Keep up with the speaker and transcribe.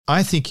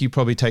I think you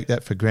probably take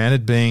that for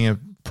granted being a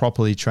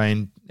properly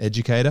trained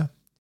educator.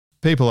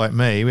 People like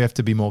me, we have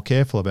to be more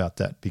careful about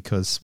that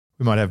because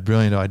we might have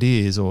brilliant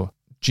ideas or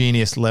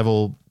genius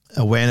level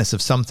awareness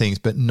of some things,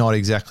 but not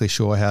exactly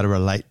sure how to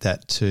relate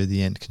that to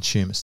the end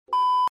consumers.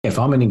 If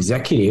I'm an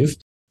executive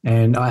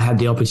and I had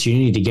the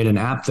opportunity to get an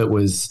app that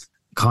was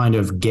kind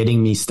of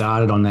getting me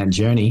started on that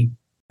journey,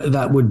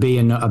 that would be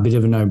a bit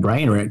of a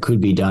no-brainer. It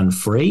could be done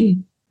free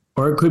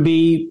or it could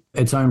be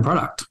its own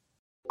product.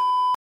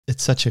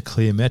 It's such a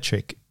clear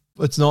metric.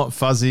 It's not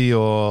fuzzy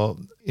or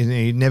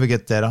you never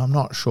get that I'm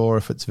not sure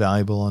if it's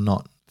valuable or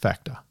not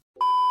factor.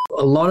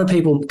 A lot of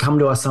people come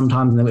to us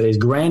sometimes with these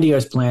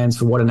grandiose plans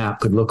for what an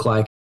app could look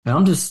like. And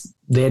I'm just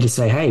there to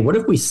say, hey, what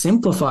if we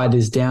simplify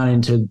this down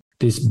into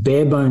this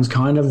bare bones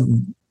kind of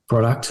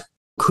product?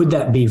 Could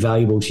that be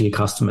valuable to your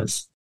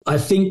customers? I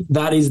think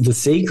that is the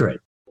secret.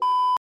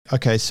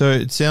 Okay, so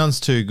it sounds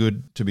too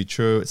good to be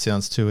true. It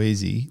sounds too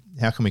easy.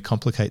 How can we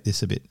complicate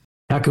this a bit?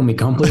 How can we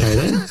complicate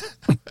it?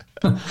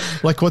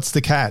 Like, what's the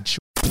catch?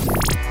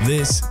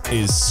 This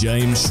is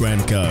James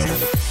Schramko.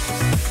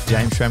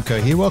 James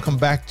Schramko here. Welcome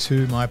back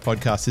to my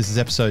podcast. This is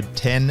episode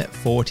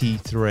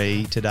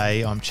 1043.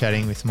 Today I'm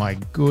chatting with my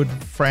good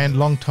friend,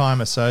 long-time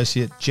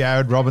associate,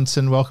 Jarrod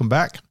Robinson. Welcome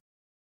back.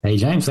 Hey,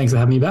 James. Thanks for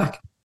having me back.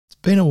 It's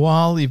been a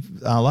while.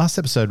 Last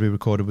episode we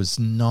recorded was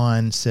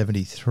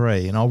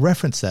 973, and I'll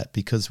reference that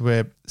because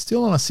we're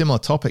still on a similar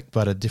topic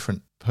but a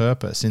different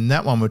purpose. In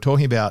that one, we're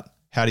talking about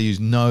how to use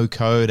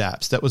no-code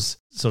apps. That was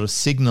sort of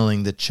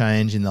signaling the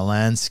change in the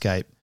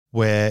landscape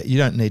where you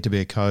don't need to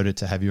be a coder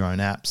to have your own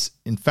apps.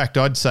 In fact,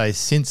 I'd say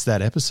since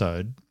that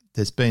episode,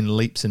 there's been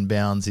leaps and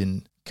bounds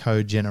in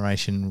code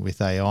generation with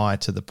AI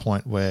to the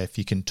point where if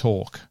you can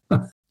talk,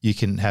 you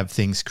can have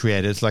things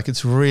created. It's like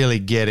it's really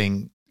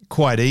getting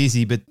quite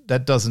easy, but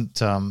that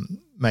doesn't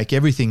make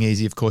everything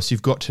easy. Of course,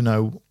 you've got to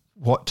know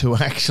what to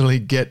actually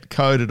get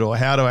coded or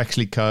how to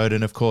actually code.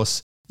 And of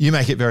course, you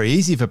make it very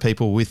easy for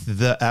people with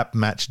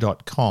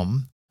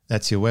theappmatch.com.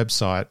 That's your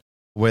website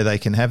where they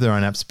can have their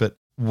own apps. But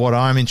what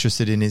I'm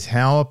interested in is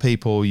how are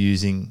people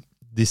using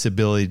this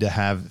ability to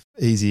have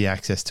easy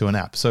access to an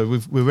app? So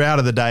we're out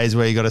of the days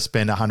where you got to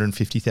spend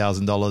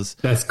 $150,000.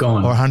 That's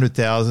gone. Or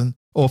 $100,000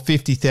 or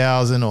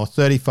 $50,000 or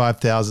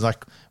 $35,000.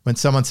 Like when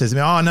someone says to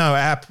me, oh no,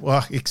 app,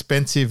 well,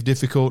 expensive,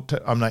 difficult.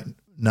 I'm like,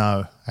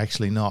 no,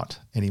 actually not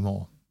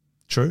anymore.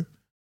 True?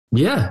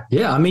 Yeah.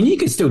 I mean, you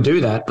could still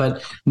do that,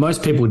 but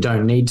most people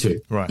don't need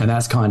to. Right. And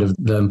that's kind of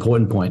the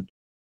important point.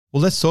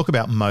 Well, let's talk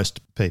about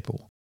most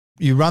people.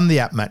 You run the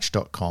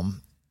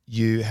appmatch.com.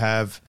 You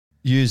have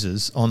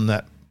users on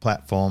that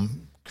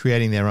platform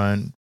creating their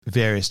own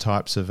various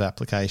types of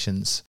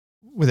applications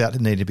without the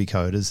need to be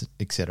coders,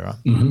 etc.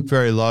 Mm-hmm.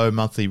 Very low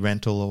monthly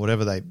rental or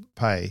whatever they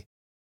pay.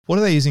 What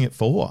are they using it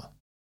for?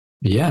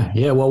 Yeah.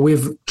 Well,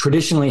 we've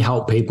traditionally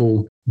helped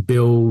people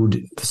build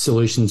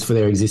solutions for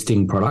their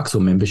existing products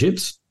or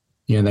memberships.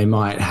 You know, they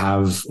might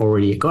have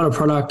already got a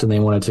product and they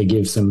wanted to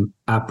give some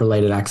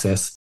app-related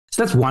access.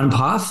 So that's one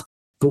path.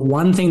 But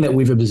one thing that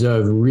we've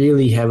observed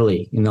really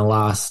heavily in the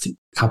last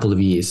couple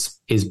of years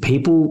is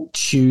people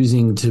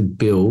choosing to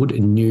build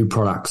new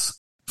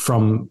products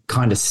from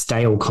kind of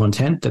stale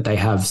content that they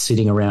have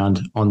sitting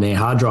around on their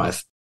hard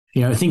drive.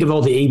 You know, think of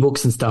all the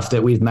ebooks and stuff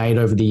that we've made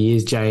over the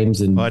years,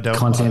 James, and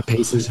content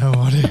pieces.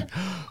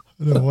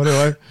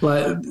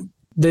 Like,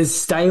 there's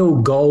stale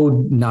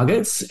gold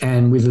nuggets,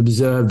 and we've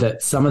observed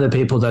that some of the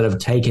people that have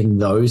taken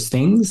those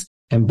things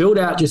and build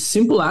out just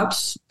simple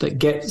apps that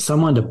get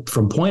someone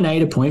from point A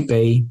to point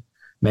B,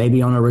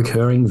 maybe on a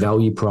recurring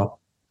value prop,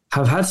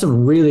 have had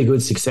some really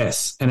good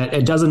success. And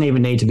it doesn't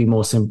even need to be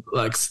more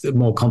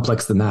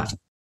complex than that.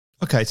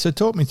 Okay, so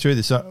talk me through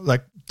this.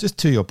 Like, just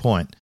to your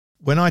point,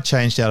 when I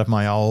changed out of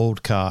my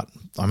old cart,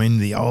 I mean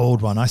the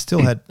old one, I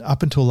still had,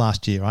 up until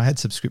last year, I had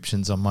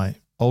subscriptions on my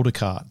older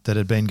cart that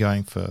had been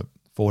going for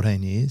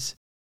 14 years.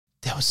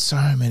 There were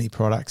so many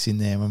products in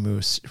there when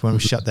we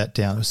shut that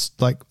down. It was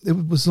like, it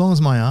was as long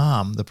as my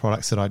arm, the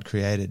products that I'd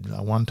created,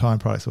 one-time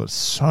products, there were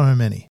so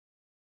many.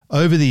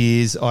 Over the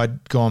years,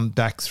 I'd gone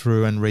back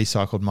through and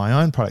recycled my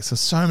own products.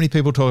 So many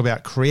people talk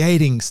about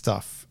creating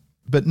stuff,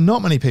 but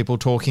not many people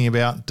talking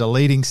about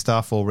deleting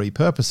stuff or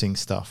repurposing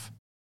stuff.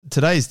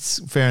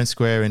 Today's fair and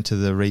square into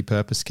the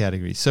repurpose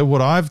category. So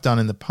what I've done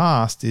in the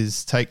past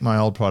is take my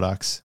old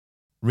products,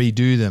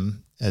 redo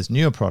them as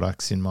newer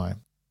products in my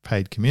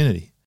paid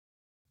community.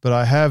 But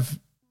I have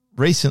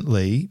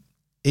recently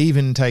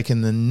even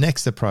taken the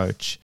next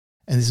approach,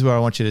 and this is where I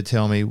want you to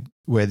tell me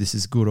where this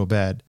is good or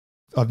bad.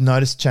 I've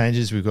noticed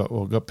changes. We've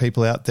got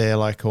people out there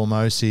like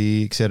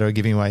Hormozy, et cetera,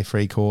 giving away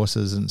free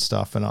courses and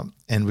stuff,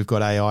 and we've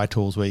got AI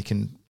tools where you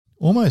can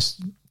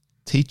almost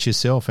teach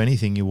yourself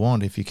anything you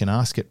want if you can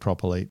ask it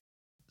properly.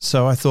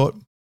 So I thought,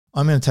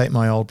 I'm going to take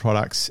my old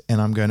products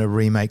and I'm going to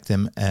remake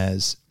them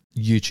as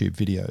YouTube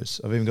videos.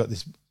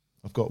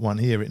 I've got one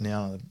here written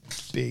down on a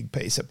big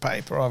piece of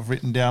paper. I've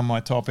written down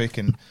my topic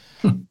and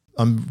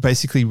I'm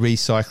basically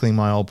recycling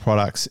my old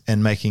products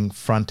and making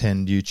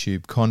front-end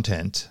YouTube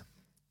content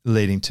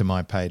leading to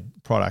my paid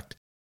product.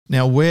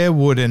 Now, where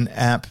would an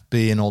app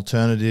be an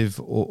alternative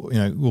or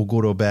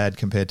good or bad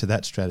compared to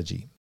that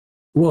strategy?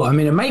 Well, I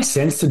mean, it makes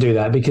sense to do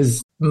that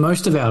because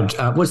most of our,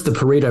 what's the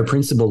Pareto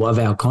principle of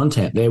our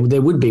content?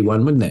 There would be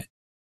one, wouldn't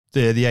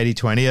there? The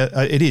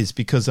 80-20, it is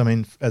because, I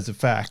mean, as a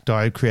fact,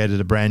 I created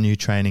a brand new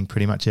training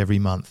pretty much every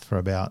month for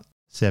about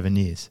 7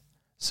 years.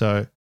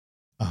 So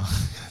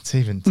it's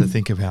even to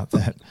think about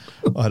that.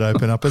 I'd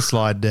open up a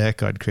slide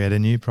deck, I'd create a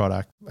new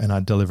product and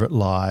I'd deliver it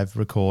live,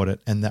 record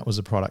it, and that was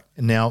a product.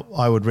 Now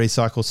I would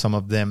recycle some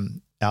of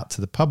them out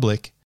to the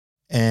public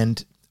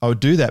and I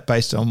would do that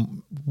based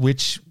on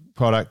which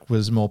product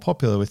was more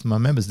popular with my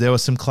members. There were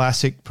some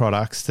classic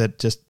products that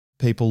just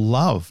people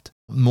loved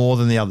more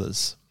than the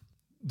others.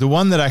 The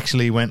one that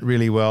actually went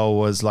really well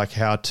was like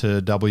how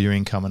to double your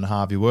income and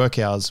halve your work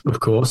hours. Of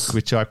course.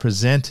 Which I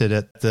presented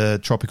at the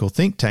Tropical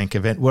Think Tank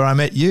event where I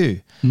met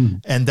you.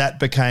 And that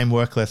became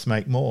Work Less,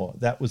 Make More.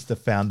 That was the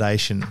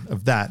foundation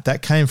of that.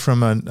 That came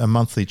from a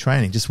monthly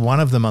training, just one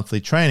of the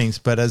monthly trainings.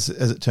 But as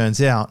it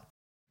turns out,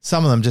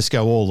 some of them just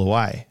go all the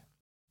way.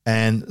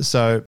 And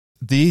so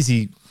the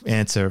easy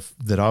answer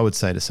that I would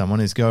say to someone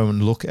is go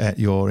and look at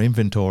your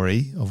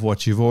inventory of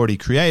what you've already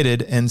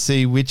created and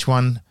see which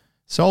one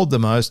sold the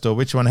most or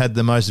which one had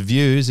the most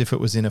views if it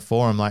was in a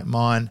forum like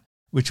mine.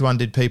 Which one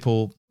did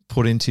people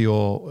put into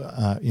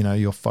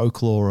your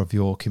folklore of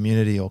your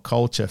community or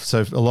culture?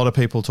 So a lot of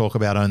people talk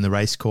about Own the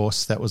Race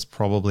Course. That was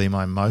probably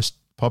my most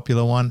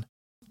popular one.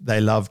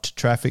 They loved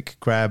Traffic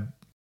Grab.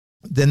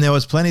 Then there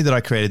was plenty that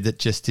I created that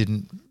just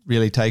didn't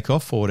really take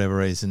off for whatever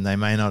reason. They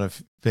may not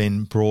have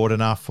been broad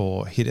enough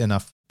or hit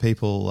enough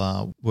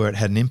people where it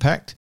had an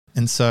impact.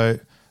 And so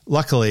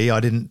luckily I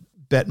didn't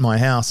bet my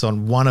house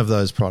on one of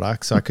those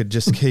products. I could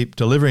just keep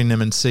delivering them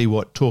and see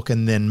what took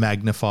and then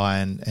magnify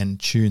and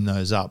tune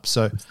those up.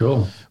 So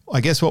Cool.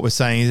 I guess what we're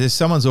saying is if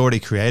someone's already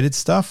created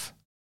stuff,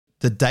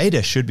 the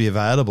data should be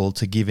available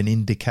to give an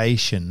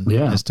indication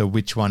as to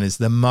which one is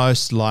the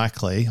most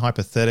likely,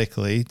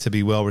 hypothetically, to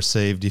be well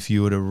received if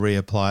you were to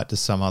reapply it to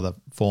some other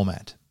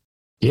format.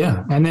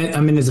 Yeah. And then,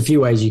 I mean, there's a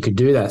few ways you could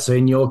do that. So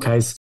in your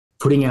case,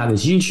 putting out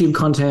this YouTube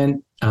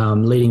content,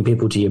 leading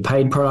people to your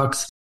paid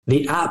products.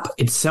 The app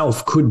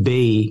itself could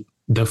be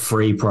the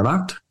free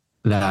product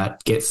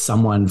that gets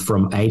someone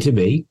from A to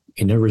B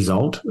in a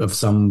result of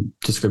some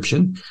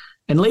description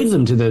and leads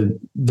them to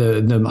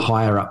the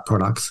higher up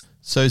products.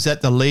 So is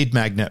that the lead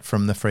magnet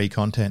from the free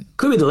content?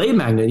 Could be the lead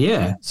magnet,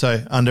 yeah.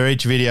 So under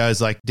each video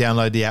is like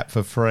download the app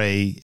for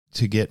free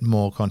to get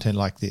more content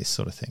like this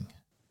sort of thing.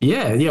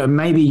 Yeah.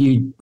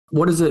 Maybe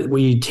what is it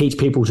where you teach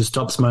people to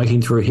stop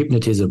smoking through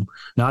hypnotism?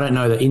 Now, I don't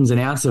know the ins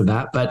and outs of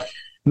that, but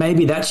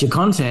maybe that's your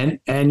content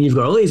and you've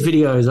got all these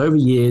videos over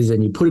years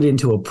and you put it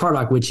into a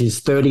product which is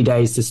 30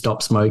 days to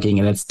stop smoking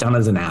and it's done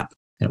as an app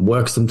and it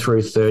works them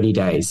through 30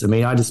 days. I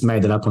mean, I just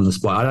made that up on the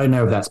spot. I don't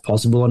know if that's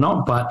possible or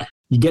not, but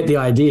you get the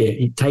idea.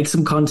 You take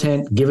some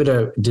content, give it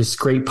a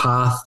discrete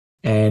path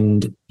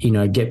and,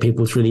 get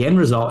people through the end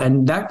result.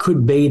 And that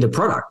could be the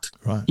product.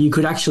 Right. You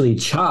could actually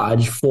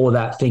charge for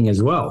that thing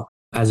as well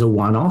as a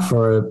one-off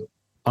or a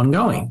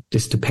ongoing.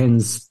 Just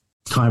depends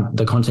kind of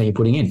the content you're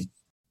putting in.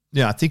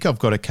 Yeah, I think I've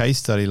got a case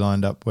study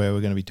lined up where we're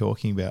going to be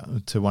talking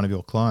about to one of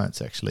your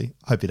clients, actually.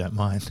 I hope you don't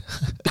mind.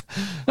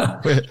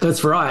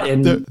 That's right.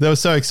 And they were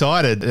so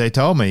excited. They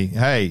told me,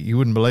 hey, you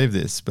wouldn't believe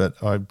this,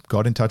 but I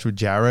got in touch with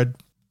Jarrod.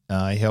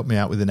 He helped me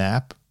out with an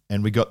app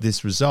and we got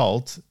this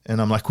result.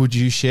 And I'm like, would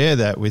you share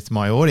that with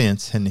my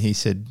audience? And he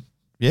said,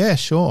 yeah,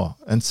 sure.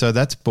 And so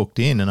that's booked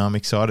in and I'm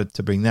excited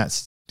to bring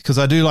that because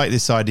I do like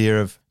this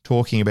idea of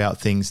talking about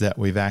things that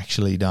we've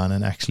actually done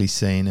and actually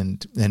seen.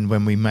 And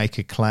when we make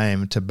a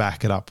claim to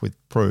back it up with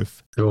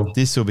proof, Sure.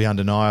 This will be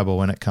undeniable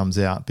when it comes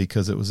out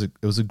because it was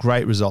a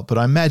great result. But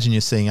I imagine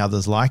you're seeing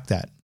others like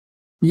that.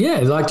 Yeah,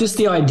 like just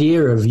the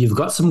idea of you've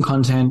got some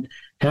content,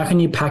 how can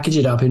you package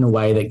it up in a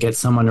way that gets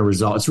someone a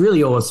result? It's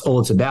really all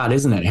it's about,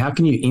 isn't it? How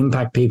can you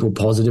impact people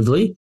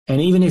positively? And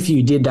even if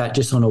you did that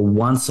just on a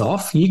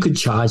once-off, you could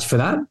charge for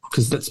that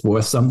because that's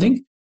worth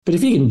something. But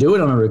if you can do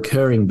it on a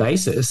recurring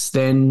basis,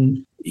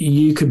 then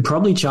you could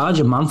probably charge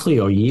a monthly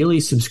or yearly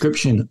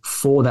subscription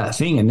for that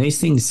thing. And these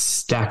things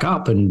stack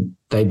up and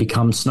they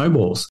become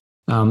snowballs.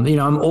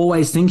 I'm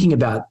always thinking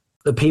about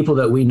the people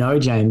that we know,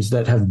 James,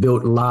 that have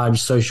built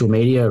large social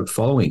media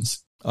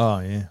followings. Oh,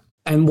 yeah.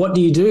 And what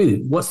do you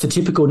do? What's the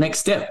typical next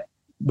step?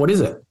 What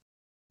is it?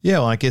 Yeah,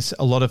 well, I guess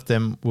a lot of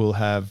them will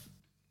have,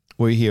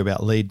 we hear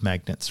about lead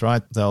magnets,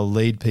 right? They'll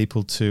lead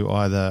people to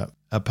either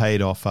a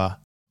paid offer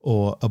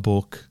or a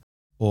book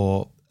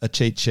or a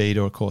cheat sheet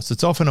or a course.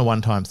 It's often a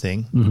one-time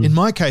thing. Mm-hmm. In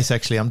my case,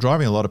 actually, I'm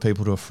driving a lot of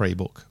people to a free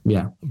book.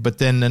 Yeah. But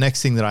then the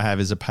next thing that I have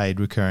is a paid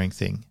recurring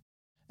thing.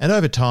 And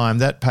over time,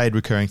 that paid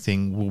recurring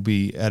thing will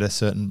be at a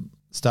certain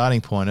starting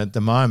point. At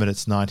the moment,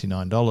 it's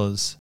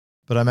 $99.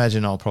 But I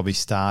imagine I'll probably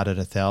start at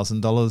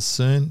 $1,000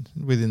 soon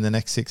within the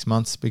next 6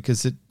 months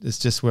because it's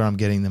just where I'm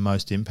getting the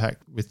most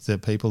impact with the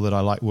people that I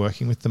like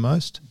working with the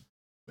most.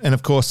 And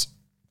of course,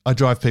 I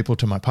drive people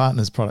to my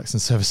partner's products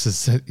and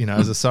services,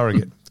 as a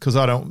surrogate because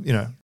I don't,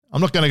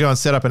 I'm not going to go and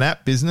set up an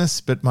app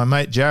business, but my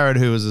mate Jarrod,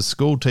 who was a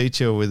school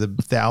teacher with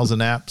 1,000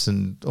 apps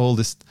and all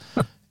this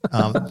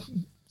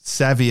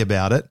savvy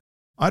about it,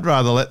 I'd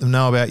rather let them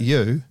know about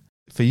you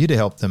for you to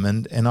help them,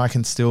 and I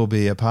can still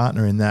be a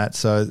partner in that.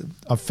 So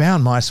I've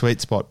found my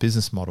sweet spot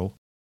business model.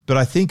 But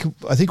I think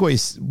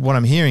what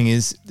I'm hearing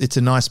is it's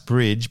a nice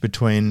bridge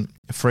between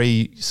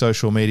free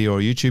social media or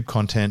YouTube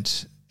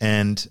content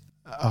and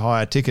a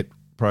higher ticket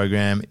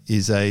program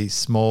is a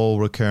small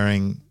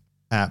recurring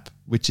app,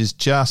 which is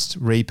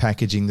just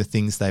repackaging the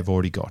things they've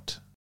already got.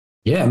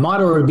 Yeah, it might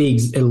already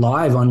be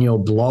live on your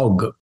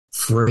blog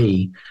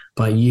free,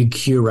 but you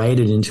curate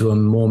it into a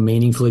more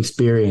meaningful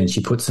experience.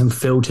 You put some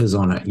filters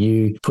on it.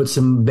 You put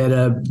some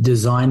better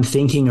design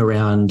thinking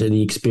around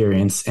the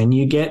experience, and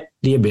you get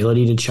the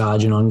ability to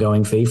charge an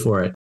ongoing fee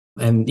for it.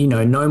 And,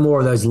 no more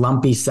of those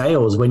lumpy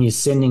sales. When you're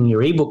sending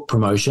your ebook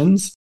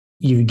promotions,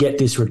 you get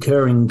this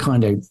recurring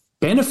kind of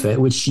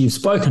benefit, which you've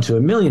spoken to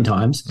a million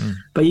times,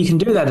 but you can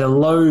do that at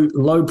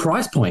low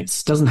price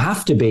points. It doesn't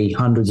have to be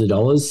hundreds of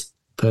dollars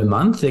per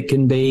month. It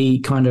can be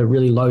kind of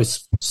really low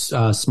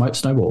smoke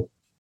snowball.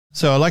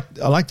 So I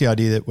like the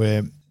idea that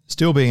we're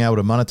still being able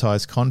to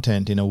monetize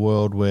content in a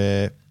world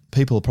where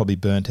people are probably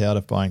burnt out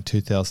of buying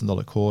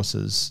 $2,000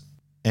 courses.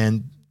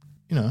 And,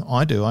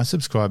 I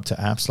subscribe to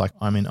apps like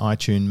I'm in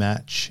iTunes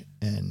Match,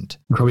 and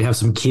probably have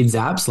some kids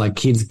apps like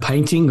kids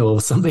painting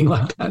or something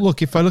like that.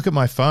 Look, if I look at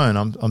my phone,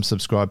 I'm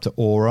subscribed to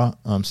Aura,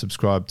 I'm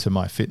subscribed to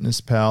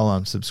MyFitnessPal,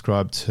 I'm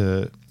subscribed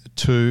to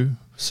 2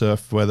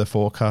 surf weather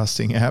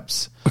forecasting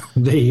apps.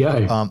 There you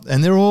go.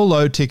 And they're all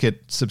low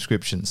ticket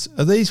subscriptions.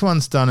 Are these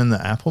ones done in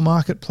the Apple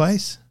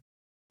marketplace?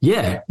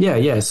 Yeah.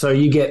 So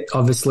you get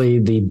obviously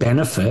the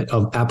benefit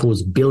of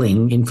Apple's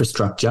billing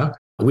infrastructure,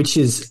 which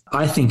is,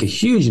 I think, a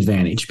huge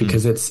advantage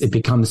because it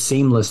becomes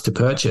seamless to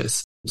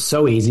purchase.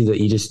 So easy that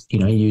you just,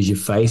 use your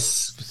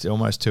face. It's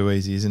almost too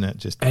easy, isn't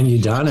it? And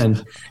you're done.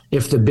 And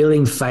if the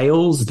billing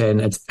fails, then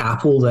it's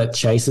Apple that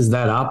chases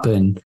that up,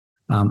 and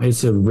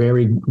it's a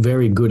very,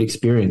 very good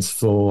experience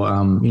for,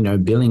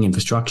 billing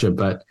infrastructure.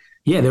 But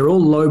yeah, they're all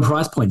low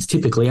price points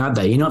typically, aren't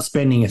they? You're not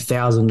spending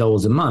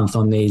 $1,000 a month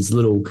on these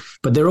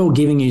but they're all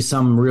giving you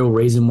some real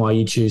reason why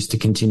you choose to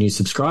continue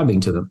subscribing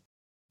to them.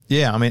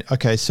 Yeah,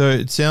 okay, so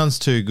it sounds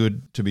too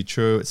good to be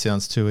true. It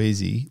sounds too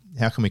easy.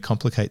 How can we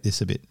complicate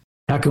this a bit?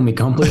 How can we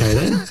complicate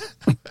it?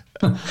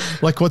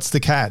 Like, what's the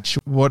catch?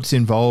 What's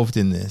involved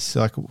in this?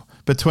 Like,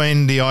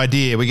 between the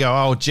idea, we go,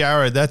 oh,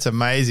 Jarrod, that's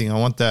amazing. I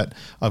want that.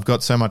 I've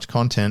got so much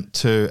content,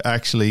 to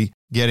actually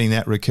getting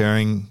that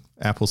recurring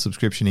Apple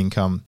subscription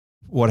income.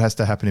 What has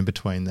to happen in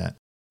between that?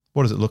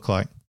 What does it look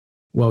like?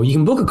 Well, you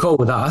can book a call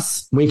with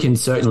us. We can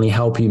certainly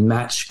help you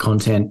match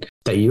content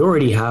that you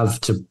already have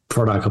to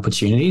product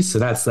opportunities. So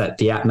that's at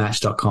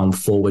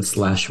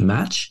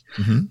theappmatch.com/match.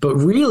 Mm-hmm. But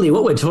really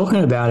what we're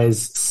talking about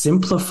is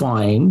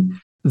simplifying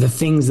the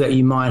things that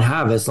you might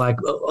have. It's like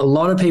a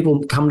lot of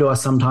people come to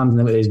us sometimes and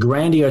they've got these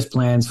grandiose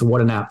plans for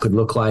what an app could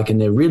look like, and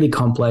they're really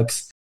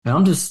complex. And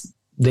I'm just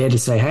there to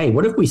say, hey,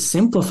 what if we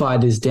simplify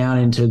this down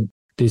into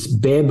this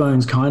bare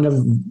bones kind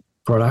of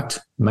product,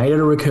 made it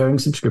a recurring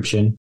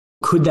subscription?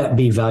 Could that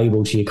be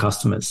valuable to your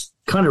customers?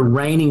 Kind of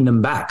reining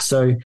them back.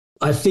 So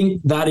I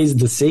think that is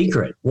the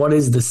secret. What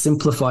is the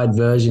simplified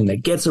version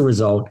that gets a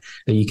result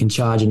that you can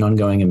charge an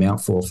ongoing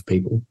amount for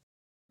people?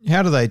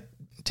 How do they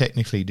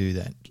technically do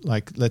that?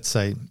 Like, let's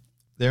say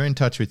they're in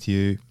touch with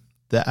you,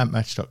 they're at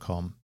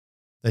match.com.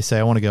 They say,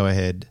 I want to go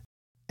ahead.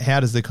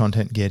 How does the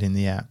content get in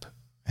the app?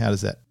 How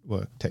does that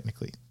work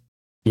technically?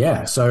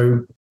 Yeah.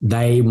 So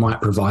they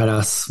might provide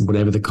us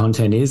whatever the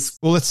content is.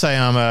 Well, let's say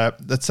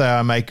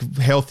I make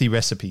healthy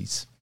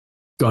recipes.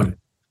 Got it.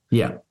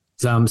 Yeah.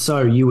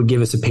 So you would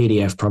give us a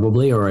PDF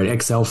probably, or an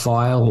Excel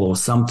file or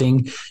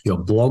something, your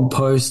blog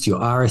post, your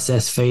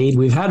RSS feed.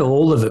 We've had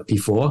all of it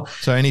before.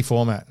 So any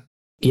format.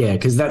 Yeah,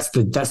 because that's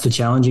the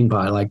challenging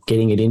part, like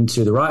getting it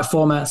into the right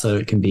format so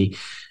it can be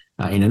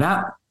in an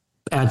app.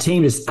 Our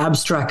team just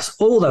abstracts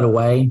all that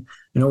away,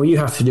 and all you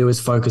have to do is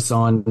focus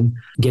on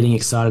getting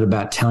excited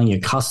about telling your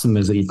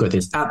customers that you've got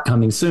this app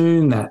coming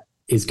soon that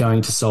is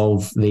going to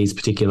solve these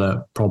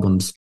particular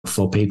problems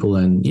for people.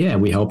 And yeah,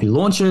 we help you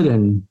launch it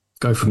and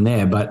go from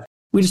there. But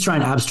we just try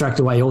and abstract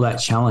away all that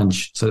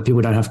challenge so that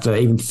people don't have to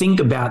even think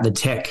about the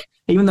tech,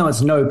 even though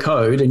it's no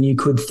code and you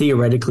could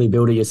theoretically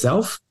build it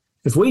yourself.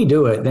 If we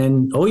do it,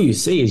 then all you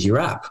see is your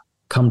app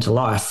come to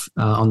life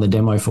on the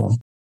demo form.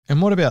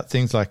 And what about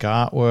things like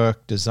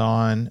artwork,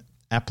 design,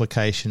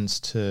 applications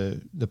to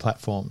the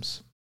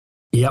platforms?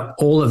 Yep,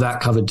 all of that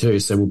covered too.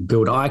 So we'll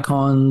build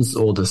icons,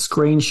 all the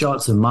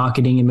screenshots and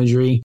marketing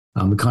imagery.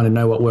 We kind of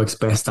know what works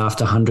best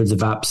after hundreds of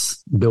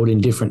apps built in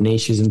different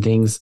niches and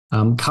things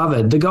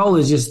covered. The goal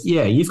is just,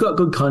 you've got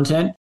good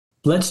content.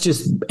 Let's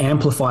just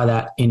amplify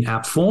that in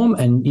app form.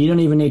 And you don't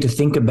even need to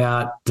think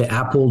about the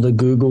Apple, the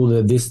Google,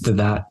 the this, the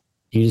that.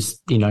 You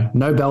just,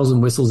 no bells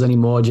and whistles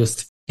anymore,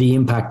 just the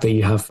impact that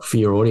you have for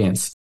your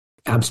audience.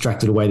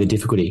 Abstracted away the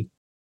difficulty.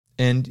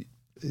 And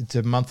it's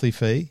a monthly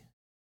fee?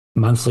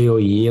 Monthly or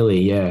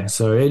yearly, yeah.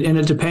 So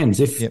it depends.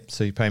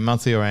 So you pay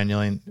monthly or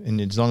annually, and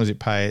as long as you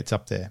pay, it's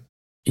up there.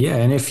 Yeah,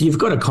 and if you've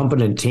got a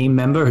competent team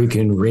member who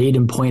can read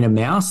and point a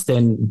mouse,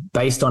 then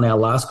based on our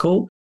last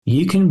call,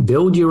 you can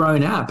build your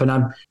own app.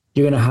 And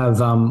you're going to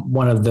have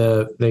one of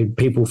the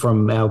people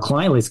from our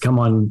client list come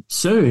on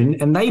soon,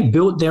 and they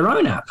built their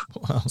own app.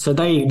 Wow. So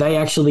they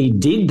actually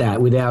did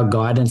that with our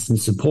guidance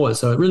and support.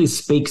 So it really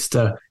speaks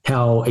to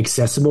how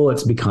accessible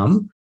it's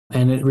become.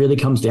 And it really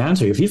comes down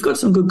to, if you've got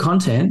some good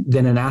content,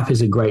 then an app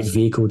is a great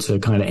vehicle to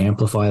kind of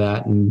amplify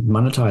that and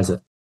monetize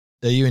it.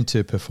 Are you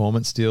into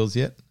performance deals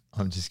yet?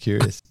 I'm just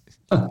curious.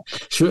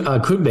 Sure,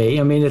 could be.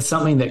 I mean, it's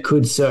something that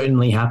could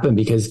certainly happen,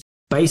 because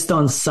based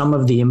on some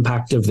of the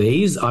impact of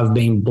these, I've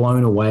been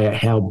blown away at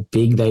how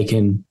big they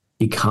can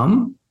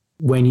become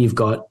when you've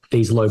got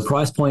these low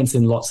price points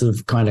and lots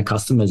of kind of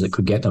customers that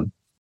could get them.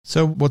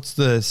 So what's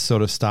the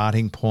sort of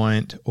starting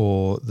point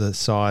or the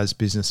size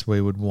business we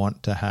would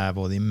want to have,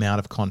 or the amount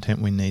of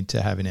content we need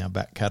to have in our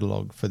back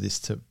catalogue for this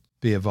to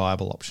be a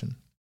viable option?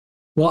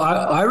 Well,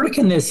 I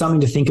reckon there's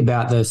something to think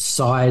about the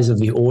size of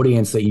the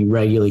audience that you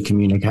regularly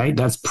communicate.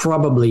 That's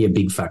probably a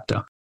big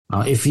factor.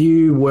 If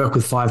you work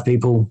with 5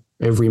 people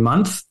every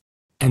month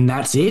and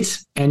that's it,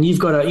 and you've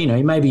got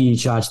maybe you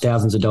charge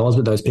thousands of dollars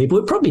with those people,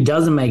 it probably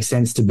doesn't make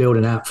sense to build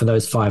an app for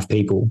those 5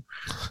 people,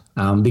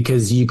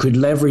 because you could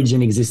leverage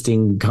an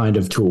existing kind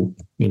of tool,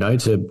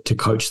 to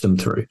coach them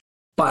through.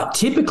 But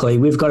typically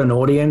we've got an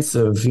audience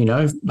of,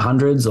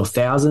 hundreds or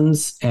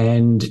thousands,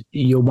 and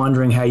you're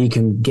wondering how you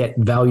can get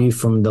value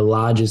from the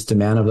largest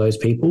amount of those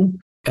people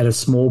at a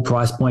small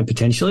price point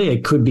potentially.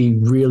 It could be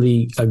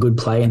really a good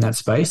play in that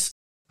space.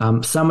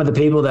 Some of the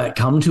people that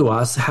come to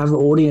us have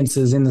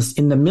audiences in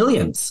the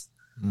millions.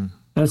 And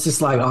it's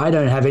just like, I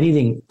don't have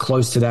anything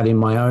close to that in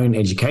my own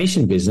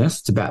education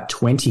business. It's about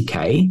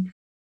 20K.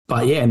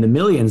 But yeah, in the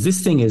millions,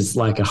 this thing is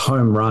like a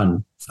home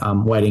run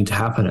waiting to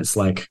happen. It's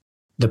like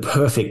the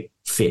perfect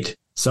fit.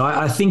 So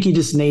I think you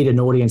just need an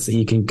audience that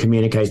you can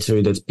communicate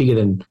to that's bigger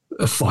than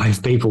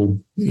 5 people,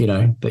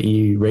 that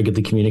you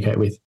regularly communicate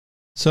with.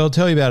 So I'll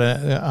tell you about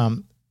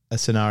a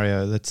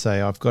scenario. Let's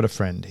say I've got a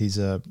friend. He's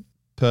a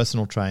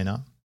personal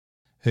trainer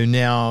who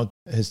now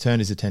has turned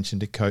his attention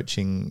to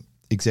coaching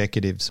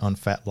executives on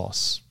fat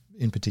loss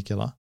in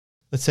particular.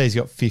 Let's say he's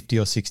got 50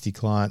 or 60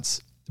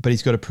 clients, but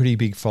he's got a pretty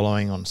big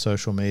following on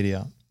social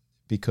media,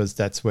 because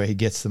that's where he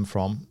gets them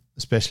from,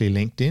 especially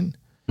LinkedIn.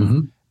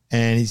 Mm-hmm.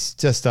 And he's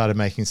just started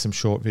making some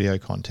short video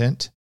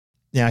content.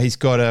 Now he's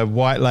got a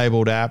white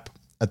labeled app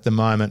at the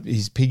moment.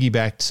 He's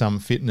piggybacked some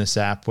fitness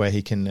app where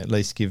he can at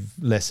least give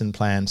lesson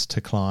plans to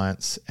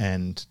clients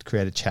and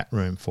create a chat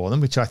room for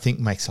them, which I think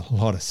makes a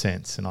lot of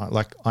sense. And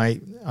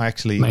I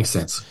actually makes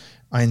sense.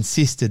 I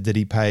insisted that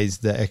he pays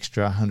the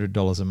extra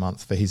 $100 a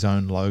month for his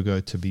own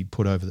logo to be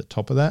put over the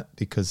top of that,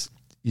 because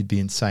you'd be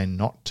insane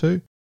not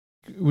to.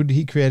 Would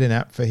he create an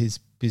app for his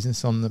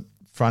business on the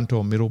front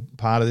or middle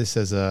part of this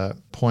as a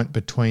point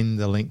between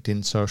the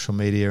LinkedIn social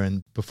media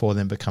and before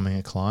them becoming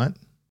a client?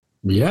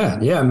 Yeah,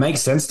 it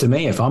makes sense to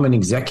me. If I'm an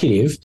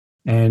executive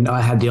and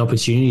I had the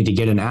opportunity to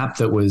get an app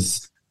that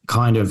was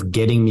kind of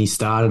getting me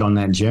started on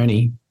that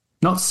journey,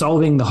 not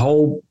solving the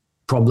whole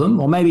problem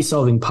or maybe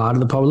solving part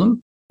of the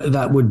problem,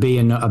 that would be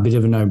a bit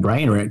of a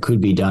no-brainer. It could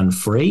be done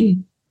free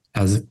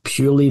as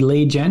purely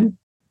lead gen,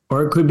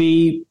 or it could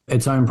be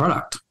its own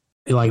product.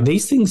 Like,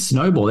 these things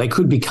snowball. They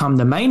could become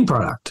the main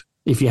product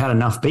if you had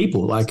enough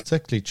people. Like, it's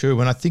actually true.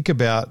 When I think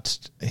about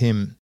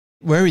him,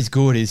 where he's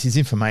good is his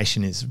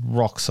information is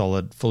rock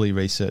solid, fully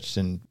researched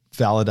and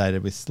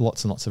validated with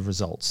lots and lots of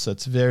results. So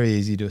it's very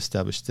easy to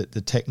establish that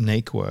the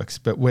technique works.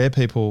 But where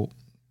people,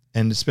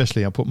 and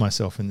especially I'll put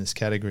myself in this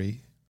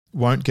category,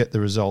 won't get the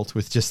result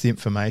with just the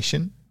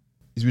information,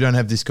 is we don't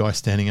have this guy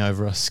standing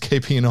over us,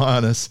 keeping an eye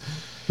on us,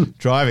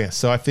 driving us.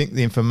 So I think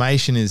the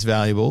information is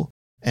valuable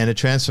and a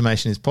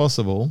transformation is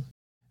possible.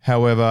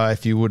 However,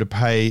 if you were to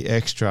pay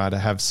extra to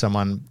have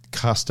someone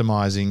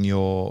customizing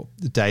your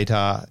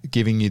data,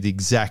 giving you the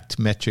exact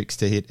metrics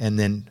to hit, and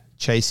then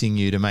chasing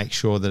you to make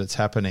sure that it's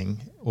happening,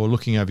 or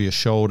looking over your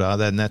shoulder,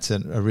 then that's a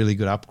really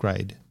good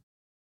upgrade.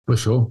 For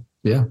sure.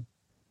 Yeah.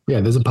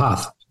 Yeah, there's a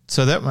path.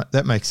 So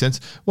that makes sense.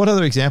 What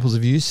other examples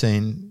have you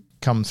seen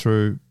come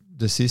through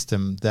the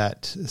system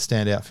that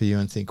stand out for you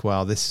and think,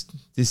 wow, this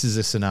is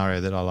a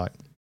scenario that I like?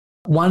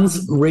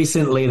 Ones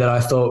recently that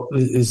I thought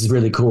this is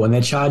really cool, and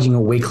they're charging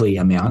a weekly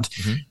amount,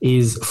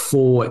 is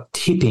for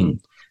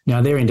tipping.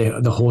 Now, they're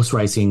into the horse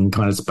racing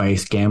kind of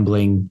space,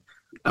 gambling.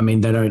 I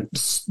mean,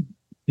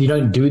 you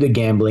don't do the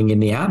gambling in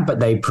the app,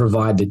 but they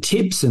provide the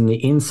tips and the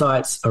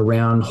insights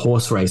around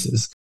horse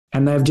races.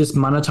 And they've just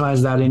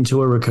monetized that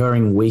into a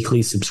recurring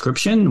weekly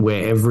subscription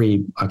where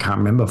I can't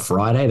remember,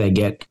 Friday, they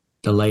get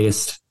the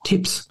latest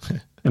tips.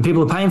 And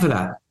people are paying for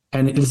that.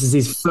 And this is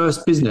his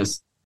first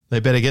business. They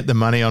better get the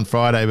money on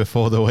Friday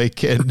before the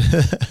weekend.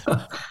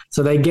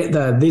 So they get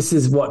this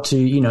is what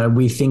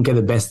we think are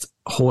the best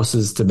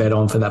horses to bet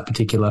on for that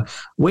particular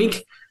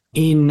week.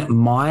 In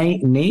my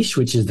niche,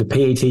 which is the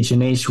PE teacher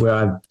niche, where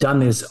I've done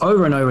this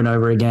over and over and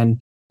over again,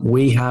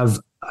 we have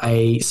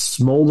a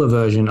smaller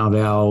version of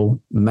our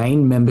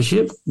main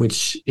membership,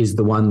 which is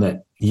the one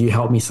that you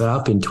helped me set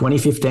up in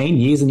 2015,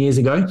 years and years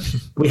ago.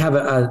 We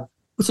have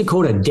what's it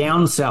called? A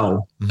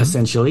downsell,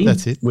 essentially.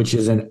 That's it. Which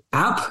is an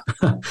app.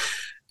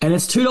 And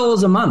it's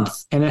 $2 a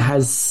month, and it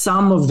has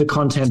some of the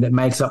content that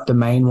makes up the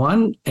main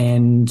one,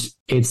 and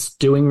it's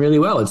doing really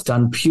well. It's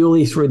done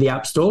purely through the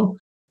App Store,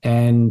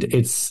 and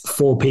it's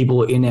for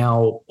people in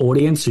our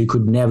audience who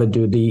could never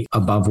do the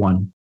above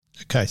one.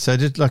 Okay, so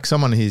just like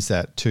someone hears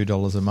that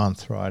 $2 a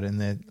month, right, and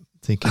they're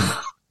thinking,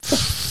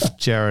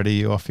 Jarrod, are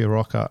you off your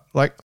rocker?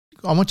 Like,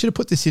 I want you to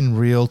put this in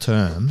real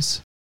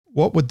terms.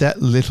 What would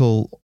that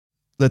little,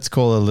 let's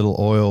call it a little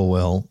oil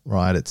well,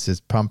 right? It's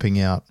just pumping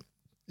out.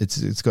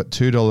 It's got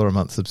 $2 a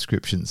month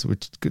subscriptions,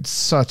 which is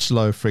such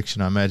low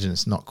friction. I imagine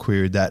it's not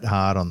queried that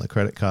hard on the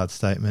credit card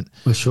statement.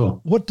 For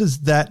sure. What does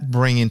that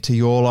bring into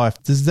your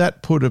life? Does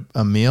that put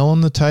a meal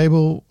on the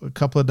table a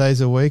couple of days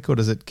a week, or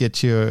does it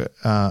get you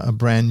a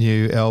brand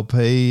new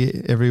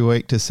LP every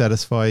week to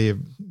satisfy your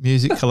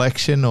music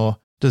collection, or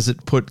does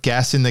it put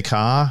gas in the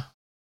car?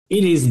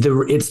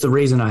 It's the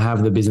reason I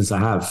have the business I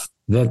have.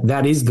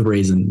 That is the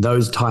reason.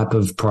 Those type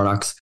of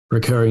products.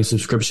 Recurring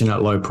subscription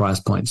at low price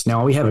points.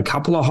 Now, we have a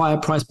couple of higher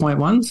price point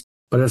ones,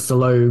 but it's the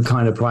low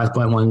kind of price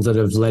point ones that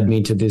have led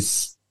me to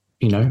this,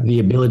 the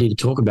ability to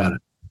talk about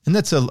it. And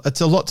it's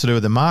a lot to do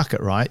with the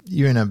market, right?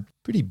 You're in a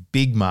pretty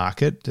big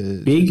market,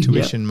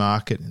 tuition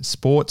market, and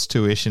sports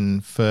tuition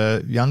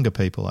for younger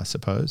people, I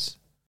suppose.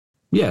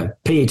 Yeah,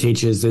 PE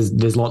teachers,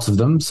 there's lots of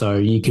them, so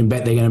you can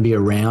bet they're going to be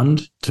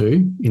around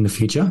too in the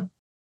future.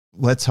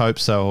 Let's hope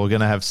so. We're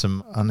going to have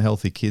some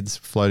unhealthy kids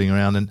floating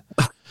around.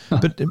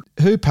 But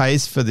who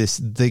pays for this,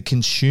 the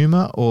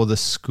consumer or the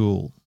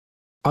school?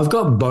 I've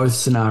got both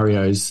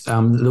scenarios.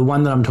 The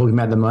one that I'm talking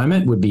about at the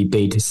moment would be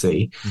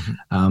B2C.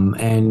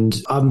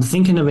 And I'm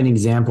thinking of an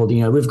example.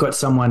 We've got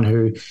someone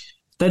who,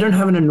 they don't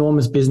have an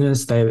enormous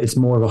business. It's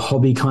more of a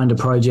hobby kind of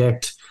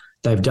project.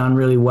 They've done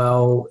really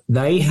well.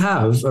 They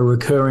have a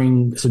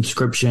recurring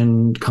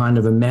subscription kind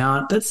of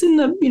amount that's in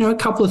the, a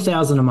couple of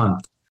 $1,000 a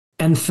month.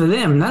 And for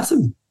them, that's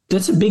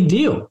a big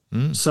deal.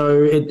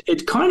 So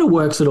it kind of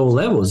works at all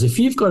levels. If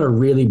you've got a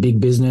really big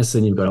business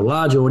and you've got a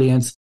large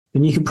audience,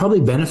 then you could probably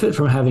benefit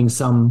from having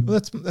some.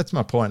 Well, that's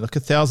my point. Look,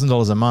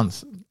 $1,000 a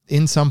month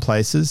in some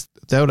places,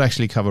 that would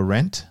actually cover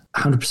rent.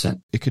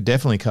 100%. It could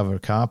definitely cover a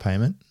car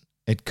payment.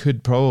 It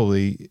could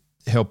probably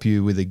help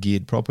you with a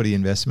geared property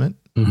investment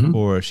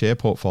or a share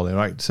portfolio,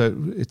 right? So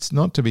it's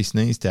not to be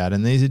sneezed at.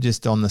 And these are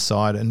just on the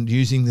side and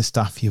using the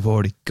stuff you've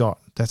already got.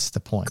 That's the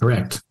point.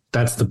 Correct.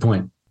 That's the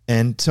point.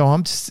 And so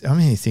I'm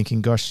here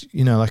thinking, gosh,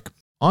 I'm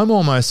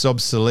almost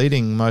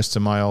obsoleting most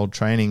of my old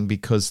training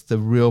because the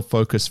real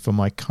focus for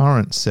my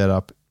current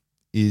setup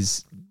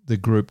is the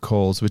group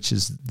calls, which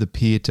is the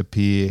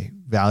peer-to-peer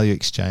value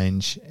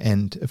exchange.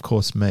 And of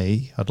course,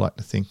 I'd like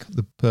to think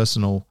the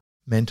personal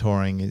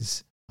mentoring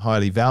is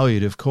highly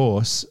valued, of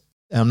course.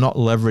 I'm not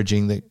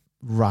leveraging the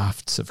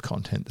rafts of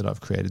content that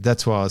I've created.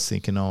 That's why I was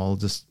thinking, I'll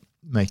just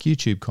make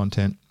YouTube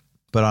content.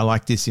 But I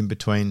like this in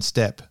between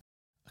step.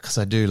 Because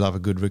I do love a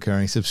good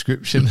recurring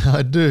subscription.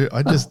 I do.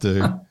 I just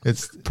do.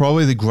 It's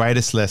probably the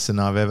greatest lesson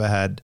I've ever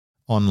had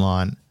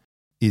online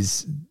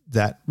is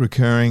that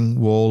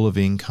recurring wall of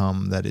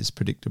income that is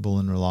predictable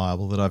and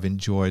reliable that I've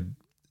enjoyed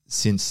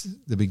since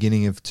the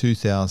beginning of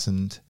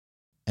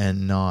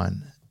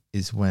 2009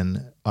 is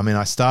when,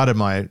 I started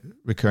my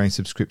recurring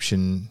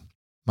subscription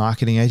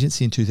marketing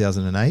agency in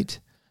 2008,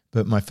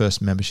 but my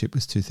first membership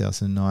was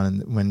 2009.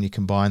 And when you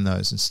combine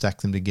those and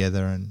stack them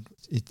together, and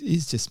it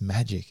is just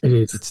magic. It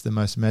is. It's the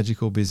most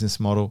magical business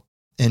model,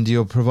 and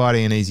you're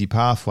providing an easy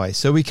pathway.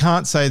 So we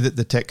can't say that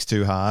the tech's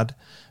too hard.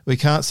 We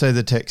can't say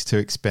the tech's too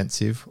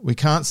expensive. We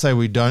can't say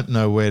we don't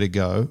know where to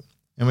go,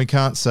 and we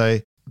can't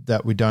say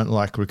that we don't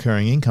like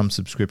recurring income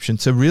subscription.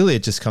 So really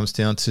it just comes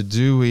down to,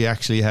 do we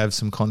actually have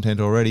some content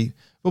already?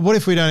 But what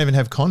if we don't even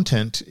have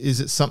content? Is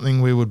it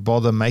something we would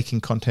bother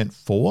making content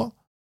for?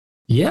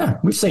 Yeah,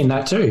 we've seen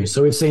that too.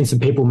 So we've seen some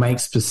people make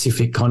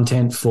specific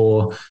content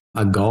for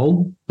a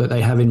goal that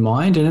they have in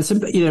mind. And it's,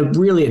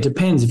 really it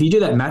depends. If you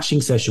do that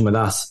matching session with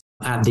us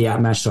at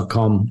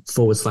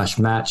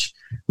theappmatch.com/match,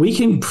 we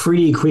can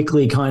pretty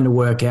quickly kind of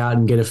work out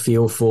and get a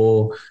feel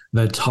for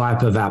the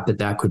type of app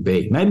that could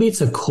be. Maybe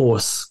it's a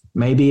course.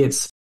 Maybe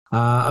it's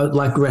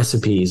like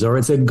recipes, or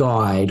it's a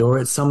guide, or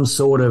it's some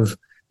sort of,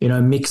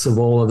 mix of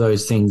all of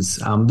those things.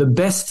 The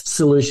best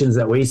solutions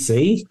that we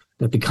see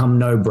that become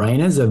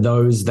no-brainers are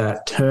those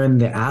that turn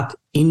the app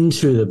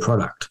into the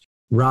product,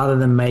 rather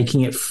than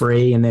making it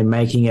free and then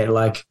making it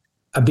like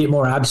a bit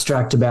more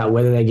abstract about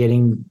whether they're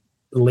getting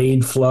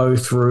lead flow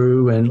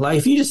through. And like,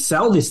 if you just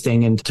sell this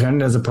thing and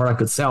turn it as a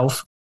product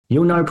itself,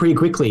 you'll know pretty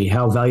quickly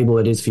how valuable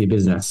it is for your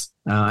business.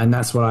 And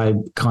that's what I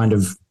kind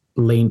of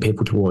lean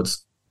people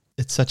towards.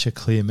 It's such a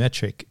clear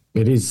metric.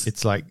 It is.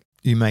 It's like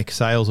you make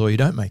sales or you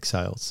don't make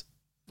sales.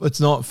 It's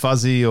not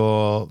fuzzy,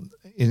 or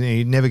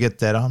you never get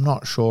that I'm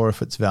not sure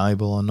if it's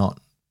valuable or not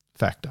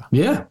factor.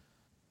 Yeah.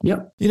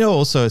 Yep.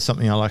 Also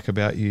something I like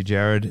about you,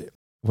 Jarrod,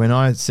 when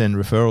I send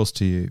referrals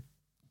to you,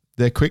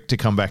 they're quick to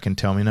come back and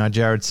tell me, no,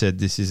 Jarrod said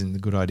this isn't a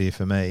good idea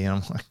for me. And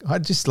I'm like, I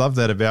just love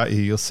that about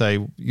you.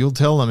 You'll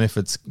tell them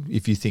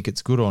if you think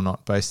it's good or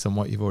not based on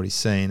what you've already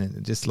seen.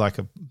 And just like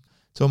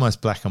it's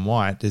almost black and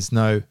white. There's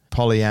no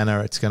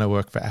Pollyanna, it's going to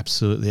work for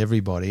absolutely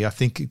everybody. I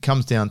think it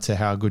comes down to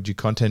how good your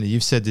content is.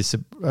 You've said this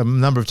a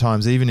number of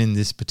times, even in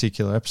this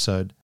particular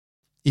episode,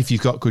 if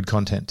you've got good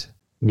content.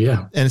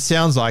 Yeah. And it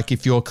sounds like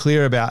if you're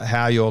clear about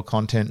how your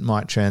content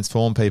might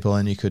transform people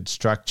and you could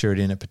structure it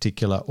in a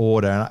particular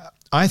order, and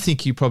I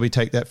think you probably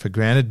take that for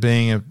granted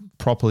being a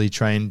properly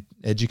trained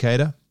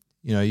educator.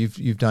 You know,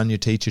 you've done your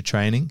teacher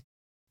training.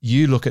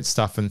 You look at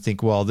stuff and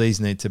think, well, these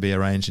need to be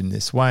arranged in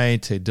this way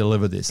to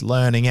deliver this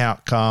learning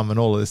outcome and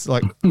all of this.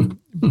 Like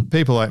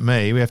people like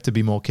me, we have to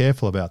be more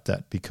careful about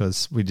that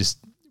because we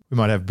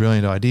might have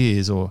brilliant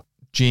ideas or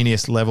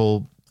genius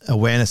level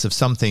awareness of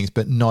some things,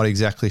 but not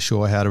exactly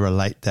sure how to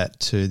relate that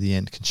to the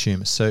end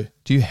consumer. So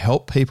do you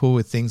help people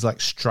with things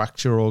like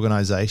structure,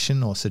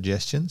 organization, or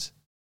suggestions?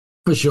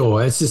 For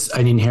sure. It's just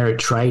an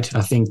inherent trait,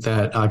 I think,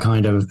 that I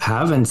kind of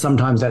have. And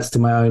sometimes that's to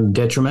my own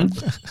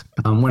detriment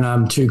when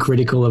I'm too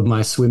critical of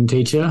my swim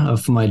teacher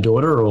for my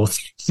daughter or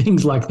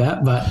things like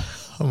that. But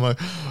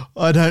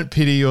I don't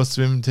pity your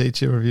swim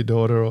teacher or your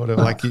daughter or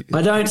whatever. I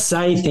don't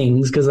say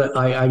things because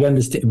I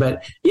understand.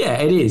 But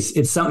yeah, it is.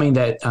 It's something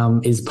that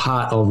is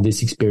part of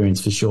this experience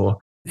for sure.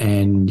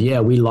 And yeah,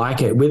 we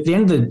like it. With the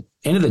end of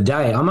the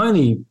day, I'm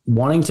only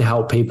wanting to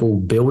help people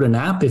build an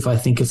app if I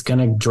think it's going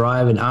to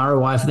drive an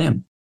ROI for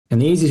them.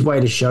 And the easiest way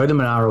to show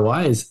them an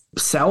ROI is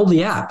sell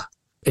the app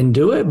and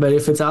do it. But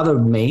if it's other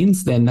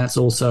means, then that's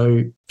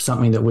also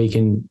something that we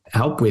can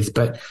help with.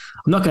 But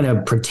I'm not going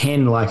to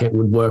pretend like it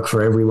would work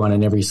for everyone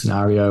in every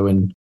scenario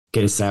and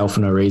get a sale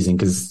for no reason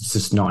because it's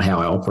just not how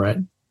I operate.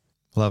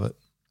 Love it.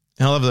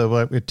 And I love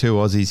that we're two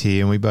Aussies here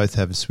and we both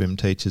have swim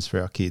teachers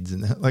for our kids.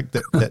 And like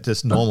that's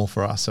just normal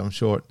for us, I'm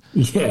sure.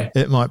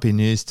 It might be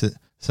news to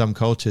some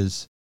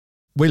cultures.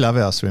 We love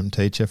our swim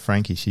teacher,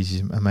 Frankie. She's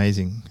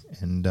amazing.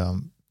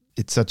 And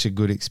it's such a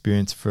good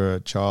experience for a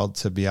child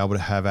to be able to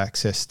have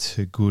access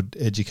to good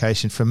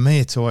education. For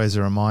me, it's always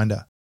a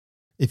reminder.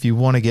 If you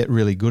want to get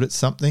really good at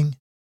something,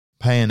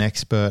 pay an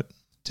expert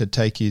to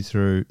take you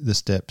through the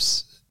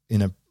steps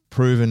in a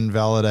proven,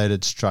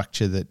 validated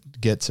structure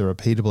that gets a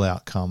repeatable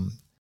outcome.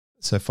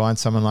 So find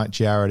someone like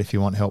Jarrod if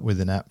you want help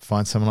with an app.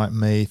 Find someone like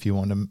me if you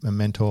want a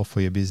mentor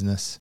for your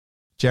business.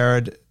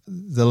 Jarrod,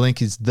 the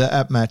link is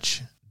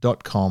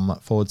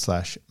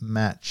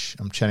theappmatch.com/match.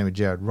 I'm chatting with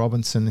Jarrod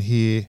Robinson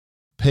here.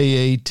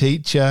 PE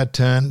teacher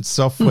turned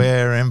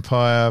software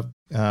empire.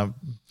 I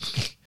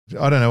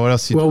don't know what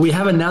else. Well, we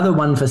have another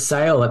one for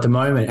sale at the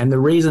moment. And the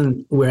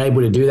reason we're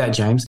able to do that,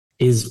 James,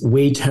 is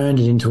we turned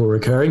it into a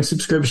recurring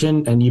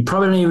subscription. And you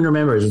probably don't even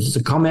remember it. It's just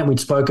a comment we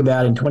spoke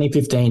about in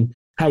 2015.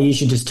 Hey, you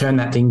should just turn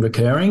that thing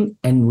recurring.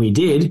 And we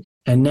did.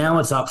 And now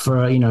it's up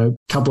for, a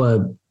couple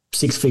of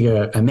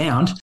six-figure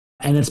amount.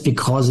 And it's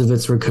because of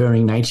its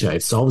recurring nature.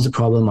 It solves a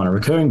problem on a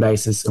recurring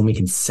basis and we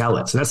can sell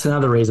it. So that's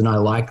another reason I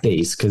like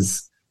these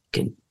because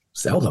can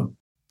sell them.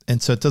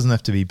 And so it doesn't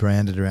have to be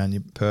branded around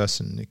your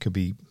person. It could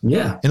be,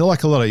 and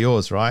like a lot of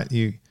yours, right?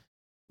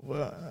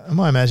 Am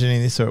I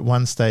imagining this? Or at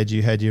one stage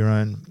you had your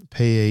own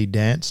PE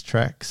dance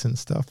tracks and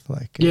stuff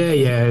like.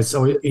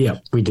 So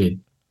we did.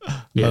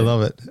 Yeah. I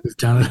love it. We've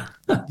done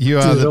it.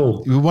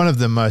 You're one of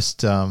the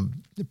most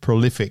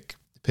prolific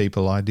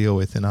people I deal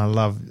with, and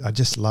I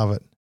just love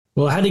it.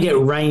 Well, I had to get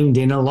reined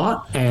in a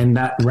lot, and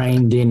that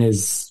reined in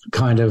is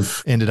kind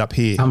of ended up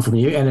here. Come from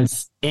you, and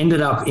it's ended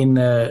up in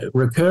the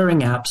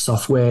recurring app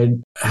software.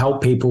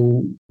 Help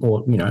people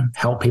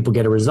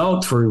get a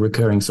result through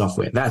recurring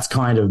software. That's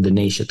kind of the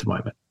niche at the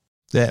moment.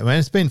 Yeah, I mean,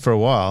 it's been for a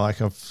while.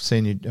 Like I've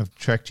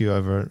tracked you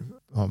over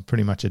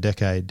pretty much a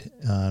decade,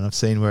 and I've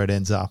seen where it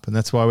ends up, and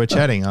that's why we're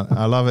chatting.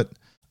 I love it.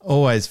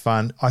 Always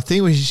fun. I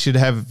think we should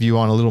have you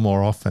on a little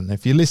more often.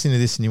 If you're listening to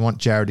this and you want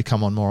Jarrod to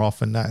come on more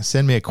often,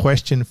 send me a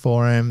question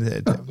for him.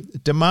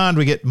 Demand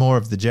we get more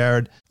of the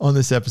Jarrod on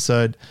this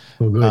episode.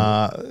 In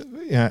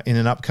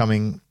an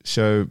upcoming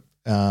show.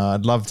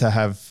 I'd love to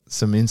have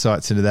some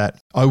insights into that.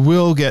 I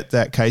will get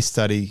that case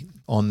study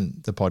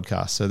on the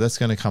podcast. So that's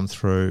going to come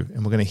through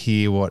and we're going to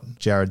hear what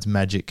Jarrod's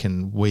magic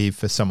can weave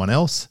for someone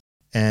else.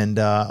 And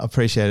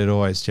appreciate it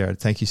always, Jarrod.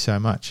 Thank you so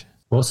much.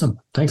 Awesome.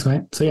 Thanks,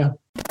 mate. See ya.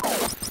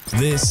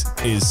 This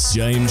is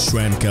James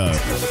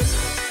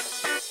Schramko.